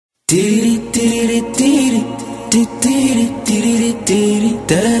Tiri tiri tiri tiri tiri tiri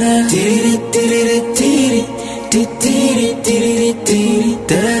tarara tiri tiri tiri tiri tiri tiri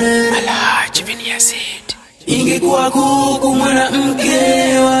tarara. Alhaji bin Yazid. Ingekuwa kuku mwanamke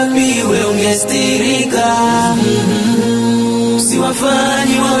wapi wewe ungestirika.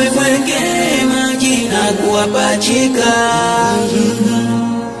 Siwafanyi wawe pweke majina kuwapachika.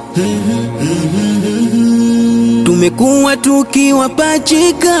 Tumekuwa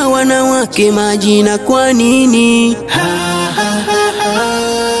tukiwapachika wanawake majina kwa nini?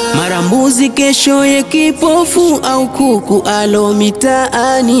 Mara mbuzi kesho ye kipofu au kuku alo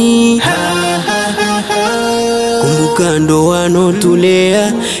mitaani. Kumbuka ndo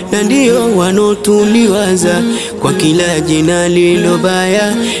wanotulea na ndio wanotuliwaza kwa kila jina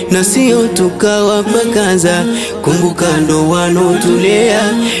lilobaya na sio tukawapakaza. Kumbuka ndo wanotulea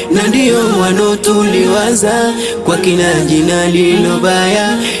na ndio wanotuliwaza kwa kila jina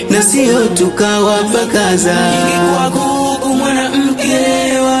lilobaya na sio tukawapakaza. Ingekuwa kuku mwanamke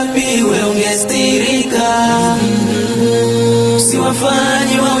wapi wewe ungestirika.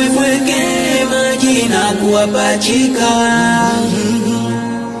 Siwafanyi wawe pweke majina kuwapachika.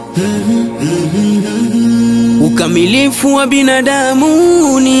 Ukamilifu wa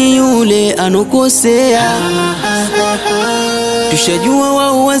binadamu ni yule anokosea. Tushajua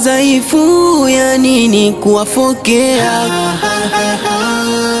wao wadhaifu, ya nini kuwafokea?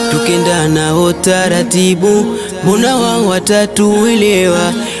 Tukenda nao taratibu, mbona wao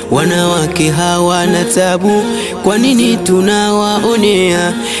watatuelewa? Wanawake hawana tabu, kwa nini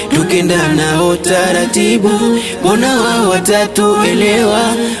tunawaonea? Tukenda nao taratibu, mbona wao watatuelewa?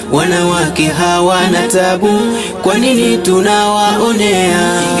 Wanawake hawana tabu, kwa nini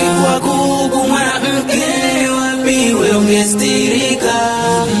tunawaonea? Ingekuwa kuku mwanamke wapi wewe ungestirika.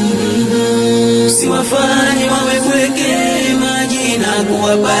 Siwafanyi wawe pweke majina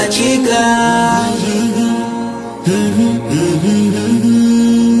kuwapachika.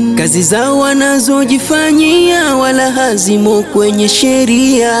 Kazi zao wanazojifanyia wala hazimo kwenye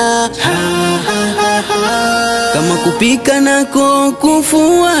sheria. Kama kupika nako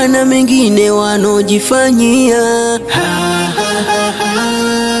kufua na mengine wanojifanyia.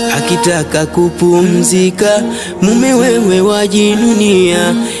 Akitaka kupumzika mume wewe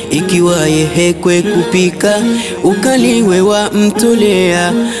wajinunia. Ikiwa yehekwe kupika ukaliwe wa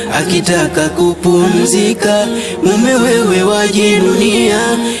mtolea. Akitaka kupumzika mume wewe wajinunia.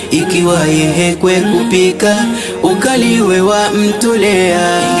 Ikiwa yehekwe kupika ukaliwe wa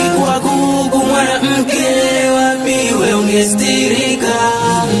mtolea. Ingekuwa kuku mwanamke wapi wewe ungestirika.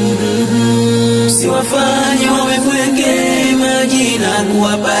 Siwafanyi wawe pweke majina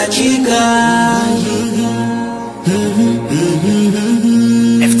kuwapachika.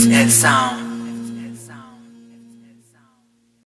 FTL Sound.